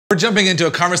We're jumping into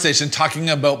a conversation talking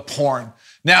about porn.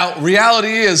 Now, reality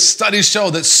is studies show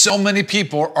that so many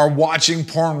people are watching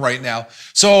porn right now.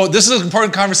 So this is an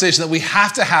important conversation that we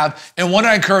have to have and one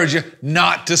I encourage you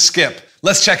not to skip.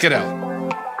 Let's check it out.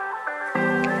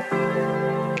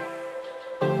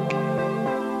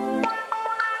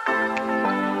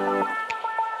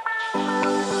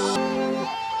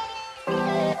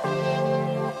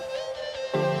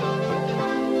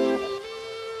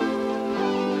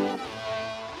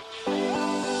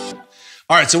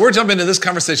 All right, so we're jumping into this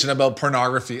conversation about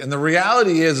pornography. And the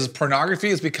reality is pornography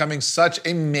is becoming such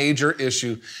a major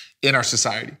issue in our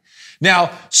society.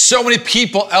 Now, so many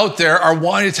people out there are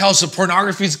wanting to tell us that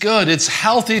pornography is good. It's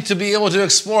healthy to be able to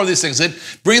explore these things. It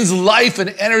brings life and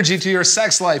energy to your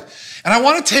sex life. And I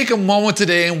want to take a moment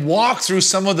today and walk through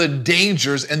some of the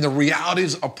dangers and the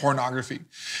realities of pornography.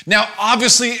 Now,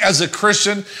 obviously, as a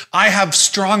Christian, I have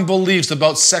strong beliefs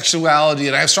about sexuality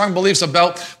and I have strong beliefs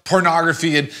about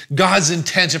pornography and God's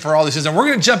intention for all these things. And we're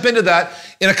going to jump into that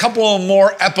in a couple of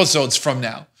more episodes from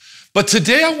now. But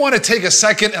today I want to take a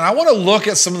second and I want to look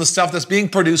at some of the stuff that's being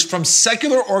produced from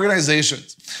secular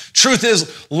organizations. Truth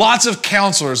is, lots of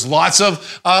counselors, lots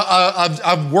of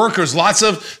workers, lots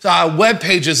of web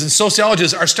pages and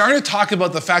sociologists are starting to talk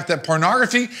about the fact that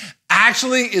pornography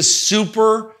actually is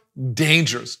super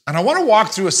dangerous. And I want to walk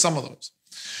through some of those.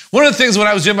 One of the things when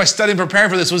I was doing my study and preparing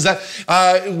for this was that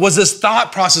was this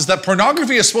thought process that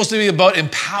pornography is supposed to be about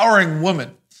empowering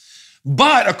women.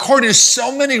 But according to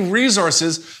so many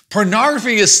resources,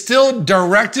 pornography is still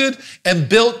directed and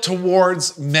built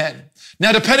towards men.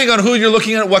 Now, depending on who you're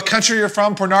looking at, what country you're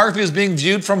from, pornography is being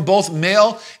viewed from both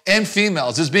male and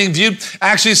females. It's being viewed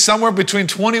actually somewhere between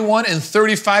 21 and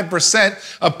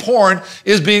 35% of porn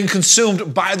is being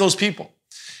consumed by those people.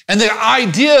 And the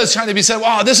idea is trying to be said,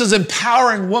 wow, this is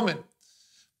empowering women.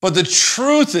 But the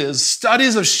truth is,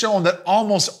 studies have shown that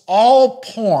almost all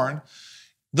porn,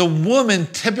 the woman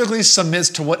typically submits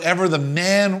to whatever the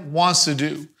man wants to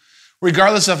do,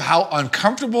 regardless of how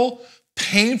uncomfortable,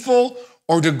 painful,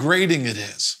 or degrading it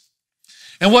is.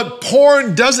 And what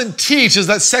porn doesn't teach is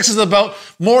that sex is about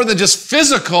more than just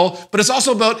physical, but it's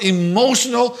also about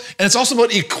emotional, and it's also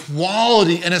about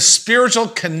equality and a spiritual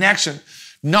connection,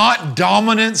 not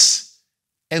dominance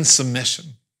and submission.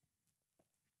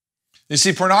 You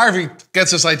see, pornography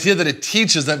gets this idea that it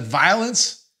teaches that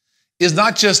violence is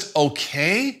not just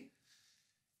okay,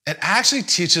 it actually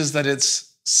teaches that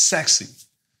it's sexy.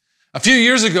 A few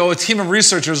years ago, a team of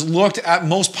researchers looked at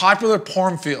most popular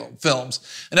porn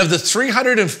films, and of the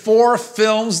 304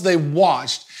 films they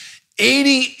watched,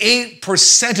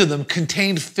 88% of them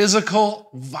contained physical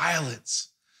violence.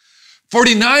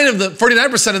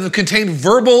 49% of them contained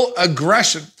verbal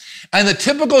aggression, and the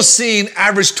typical scene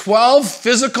averaged 12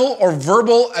 physical or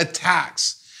verbal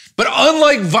attacks. But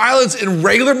unlike violence in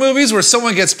regular movies where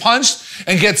someone gets punched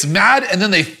and gets mad and then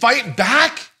they fight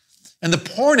back, in the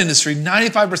porn industry,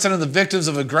 95% of the victims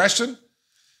of aggression,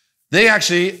 they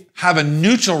actually have a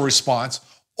neutral response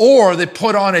or they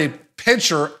put on a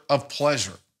picture of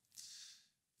pleasure.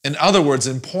 In other words,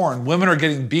 in porn, women are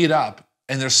getting beat up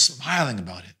and they're smiling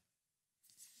about it.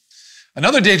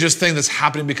 Another dangerous thing that's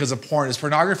happening because of porn is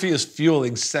pornography is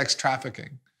fueling sex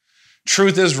trafficking.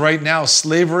 Truth is, right now,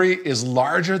 slavery is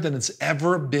larger than it's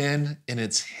ever been in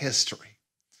its history.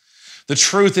 The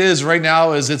truth is, right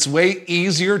now, is it's way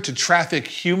easier to traffic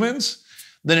humans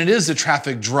than it is to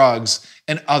traffic drugs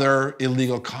and other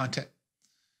illegal content.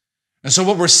 And so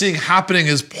what we're seeing happening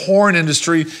is porn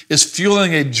industry is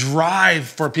fueling a drive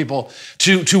for people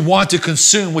to want to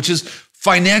consume, which is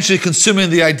financially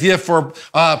consuming the idea for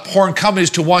porn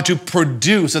companies to want to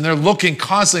produce, and they're looking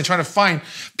constantly, trying to find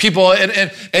people.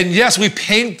 And yes, we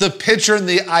paint the picture and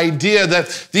the idea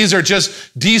that these are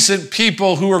just decent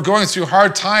people who are going through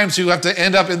hard times who have to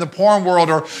end up in the porn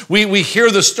world, or we hear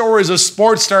the stories of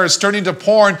sports stars turning to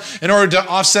porn in order to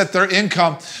offset their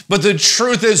income. But the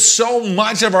truth is, so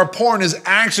much of our porn is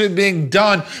actually being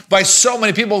done by so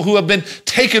many people who have been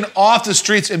taken off the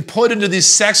streets and put into these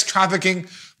sex trafficking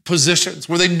positions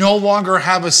where they no longer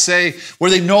have a say,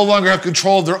 where they no longer have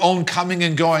control of their own coming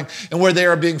and going, and where they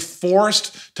are being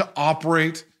forced to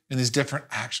operate in these different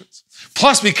actions.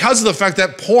 Plus, because of the fact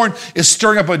that porn is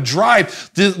stirring up a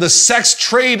drive, the sex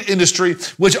trade industry,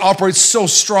 which operates so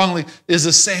strongly, is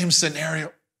the same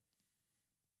scenario.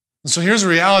 And so here's the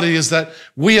reality is that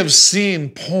we have seen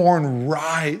porn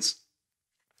rise,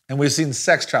 and we've seen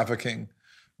sex trafficking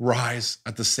rise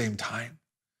at the same time.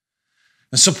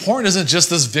 And so porn isn't just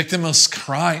this victimless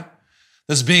crime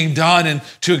that's being done and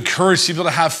to encourage people to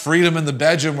have freedom in the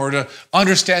bedroom or to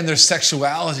understand their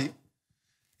sexuality.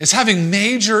 It's having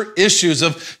major issues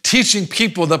of teaching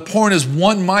people that porn is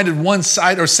one-minded,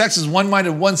 one-sided, or sex is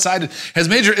one-minded, one-sided. Has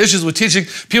major issues with teaching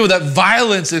people that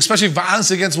violence, especially violence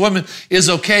against women, is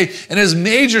okay. And has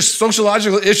major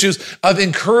sociological issues of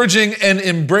encouraging and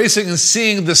embracing and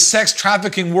seeing the sex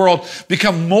trafficking world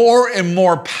become more and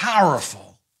more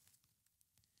powerful.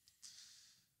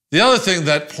 The other thing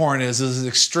that porn is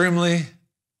extremely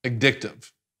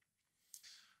addictive.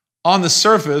 On the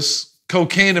surface,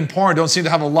 cocaine and porn don't seem to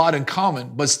have a lot in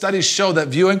common, but studies show that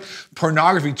viewing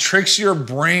pornography tricks your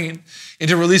brain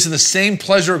into releasing the same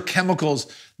pleasure chemicals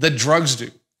that drugs do.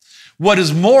 What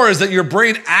is more is that your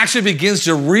brain actually begins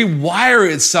to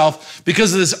rewire itself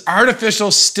because of this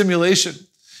artificial stimulation.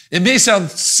 It may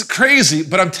sound crazy,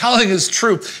 but I'm telling you it's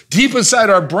true. Deep inside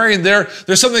our brain,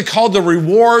 there's something called the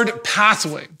reward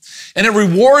pathway. And it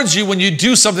rewards you when you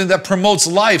do something that promotes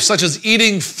life, such as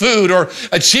eating food or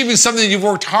achieving something that you've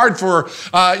worked hard for.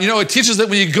 It teaches that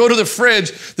when you go to the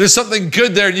fridge, there's something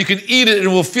good there and you can eat it and it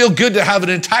will feel good to have an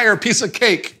entire piece of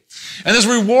cake. And this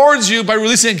rewards you by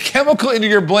releasing a chemical into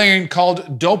your brain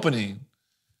called dopamine.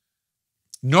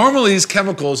 Normally, these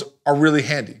chemicals are really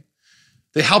handy.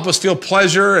 They help us feel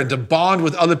pleasure and to bond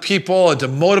with other people and to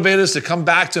motivate us to come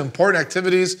back to important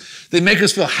activities. They make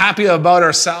us feel happy about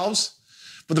ourselves.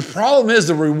 But the problem is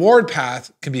the reward path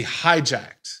can be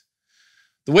hijacked.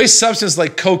 The way substances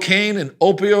like cocaine and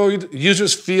opioid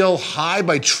users feel high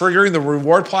by triggering the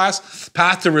reward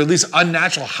path to release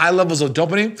unnatural high levels of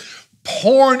dopamine,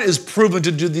 porn is proven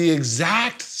to do the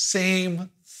exact same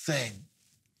thing.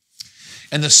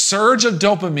 And the surge of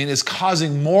dopamine is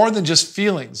causing more than just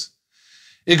feelings.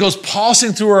 It goes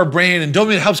pulsing through our brain, and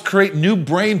dopamine helps create new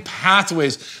brain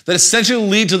pathways that essentially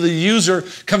lead to the user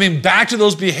coming back to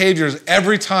those behaviors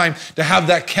every time to have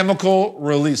that chemical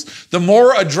release. The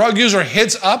more a drug user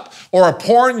hits up or a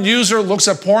porn user looks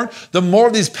at porn, the more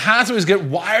these pathways get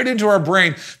wired into our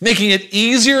brain, making it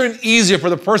easier and easier for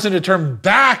the person to turn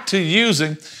back to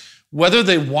using, whether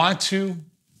they want to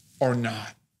or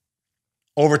not.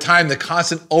 Over time, the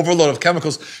constant overload of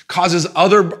chemicals causes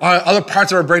other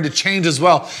parts of our brain to change as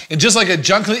well. And just like a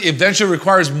junkie eventually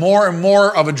requires more and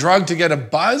more of a drug to get a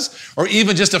buzz or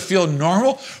even just to feel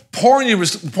normal, porn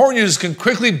users can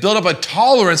quickly build up a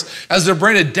tolerance as their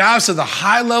brain adapts to the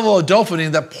high level of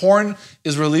dopamine that porn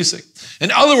is releasing.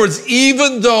 In other words,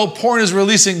 even though porn is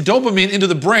releasing dopamine into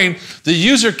the brain, the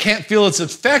user can't feel its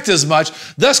effect as much,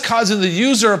 thus causing the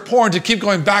user of porn to keep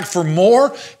going back for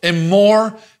more and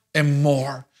more and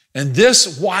more. And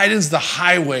this widens the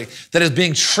highway that is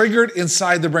being triggered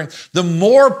inside the brain. The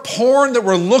more porn that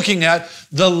we're looking at,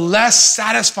 the less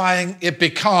satisfying it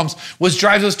becomes, which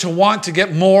drives us to want to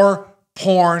get more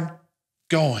porn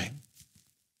going.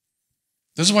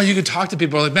 This is why you can talk to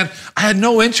people like, man, I had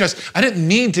no interest. I didn't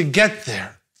mean to get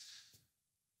there.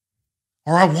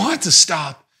 Or I want to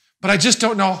stop, but I just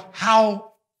don't know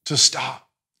how to stop.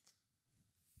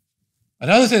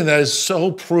 Another thing that is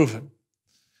so proven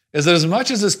is that as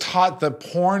much as it's taught that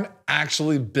porn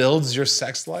actually builds your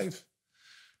sex life,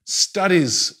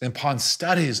 studies upon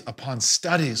studies upon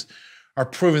studies are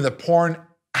proving that porn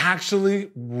actually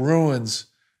ruins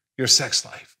your sex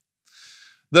life.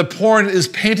 The porn is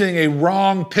painting a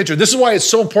wrong picture. This is why it's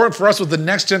so important for us with the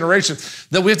next generation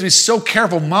that we have to be so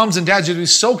careful. Moms and dads, you have to be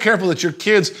so careful that your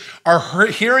kids are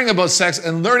hearing about sex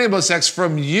and learning about sex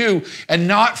from you and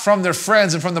not from their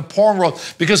friends and from the porn world,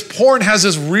 because porn has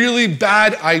this really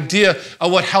bad idea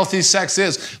of what healthy sex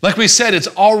is. Like we said, it's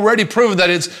already proven that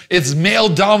it's male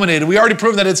dominated. We already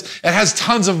proven that it has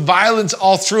tons of violence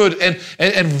all through it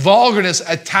and vulgarness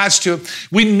attached to it.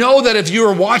 We know that if you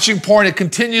are watching porn, it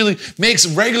continually makes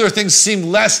regular things seem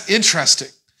less interesting.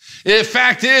 The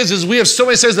fact is we have so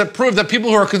many studies that prove that people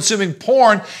who are consuming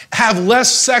porn have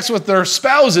less sex with their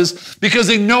spouses because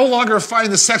they no longer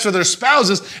find the sex with their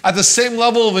spouses at the same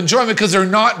level of enjoyment because they're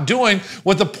not doing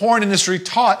what the porn industry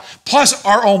taught. Plus,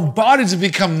 our own bodies have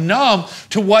become numb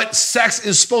to what sex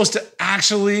is supposed to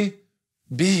actually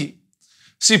be.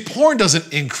 See, porn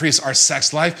doesn't increase our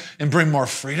sex life and bring more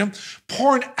freedom.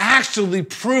 Porn actually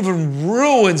proven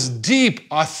ruins deep,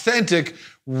 authentic,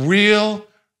 real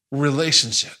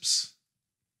relationships.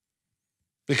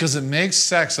 Because it makes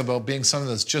sex about being something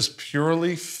that's just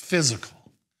purely physical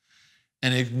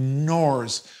and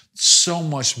ignores so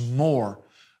much more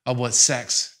of what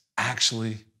sex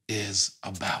actually is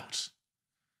about.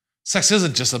 Sex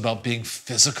isn't just about being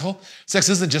physical. Sex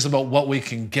isn't just about what we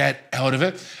can get out of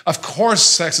it. Of course,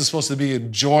 sex is supposed to be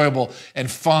enjoyable and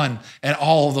fun and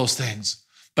all of those things.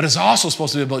 But it's also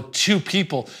supposed to be about two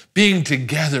people being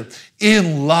together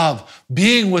in love,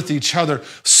 being with each other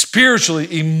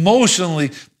spiritually,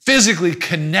 emotionally, physically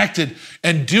connected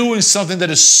and doing something that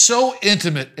is so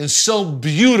intimate and so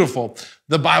beautiful,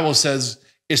 the Bible says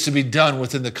is to be done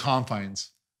within the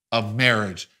confines of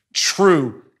marriage,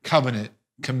 true covenant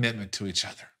commitment to each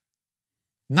other.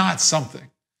 Not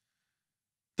something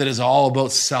that is all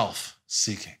about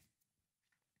self-seeking.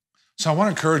 So I want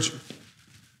to encourage you.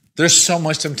 There's so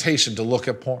much temptation to look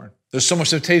at porn. There's so much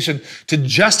temptation to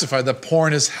justify that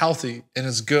porn is healthy and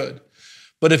is good.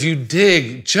 But if you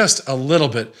dig just a little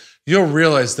bit, you'll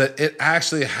realize that it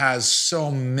actually has so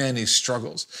many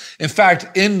struggles. In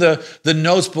fact, in the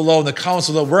notes below, in the comments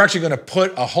below, we're actually going to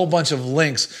put a whole bunch of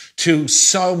links to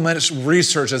so much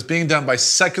research that's being done by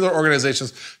secular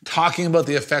organizations talking about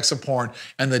the effects of porn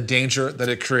and the danger that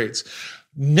it creates.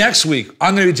 Next week,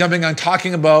 I'm going to be jumping on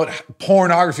talking about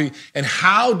pornography and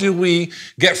how do we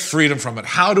get freedom from it?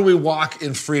 How do we walk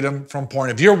in freedom from porn?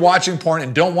 If you're watching porn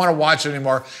and don't want to watch it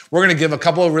anymore, we're going to give a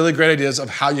couple of really great ideas of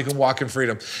how you can walk in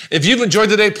freedom. If you've enjoyed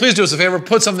today, please do us a favor,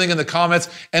 put something in the comments,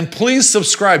 and please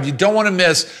subscribe. You don't want to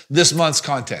miss this month's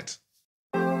content.